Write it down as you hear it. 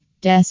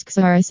Desks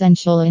are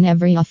essential in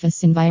every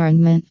office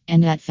environment,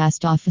 and at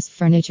Fast Office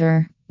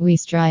Furniture, we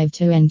strive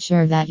to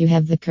ensure that you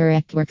have the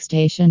correct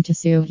workstation to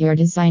suit your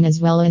design as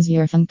well as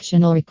your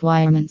functional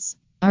requirements.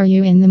 Are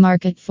you in the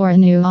market for a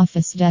new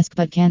office desk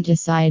but can't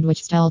decide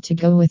which style to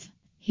go with?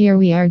 Here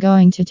we are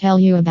going to tell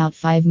you about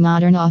 5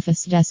 modern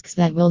office desks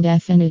that will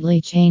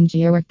definitely change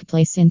your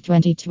workplace in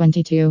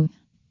 2022.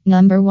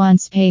 Number 1,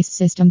 Space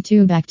System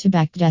 2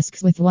 back-to-back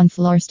desks with 1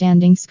 floor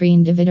standing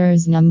screen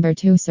dividers. Number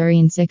 2,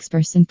 Serene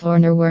 6-person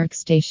corner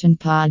workstation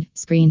pod,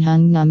 screen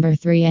hung. Number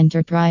 3,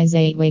 Enterprise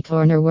 8-way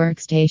corner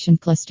workstation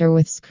cluster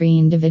with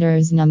screen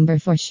dividers. Number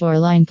 4,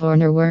 Shoreline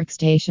corner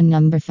workstation.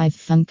 Number 5,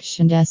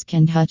 Function desk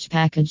and hutch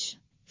package.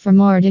 For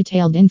more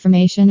detailed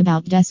information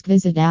about desk,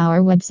 visit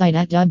our website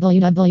at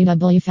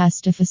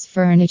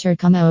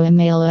www.fastofficefurniture.com or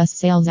email us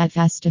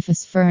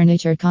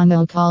sales@fastofficefurniture.com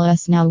or call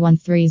us now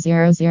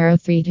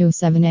 1300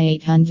 327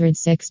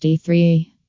 863.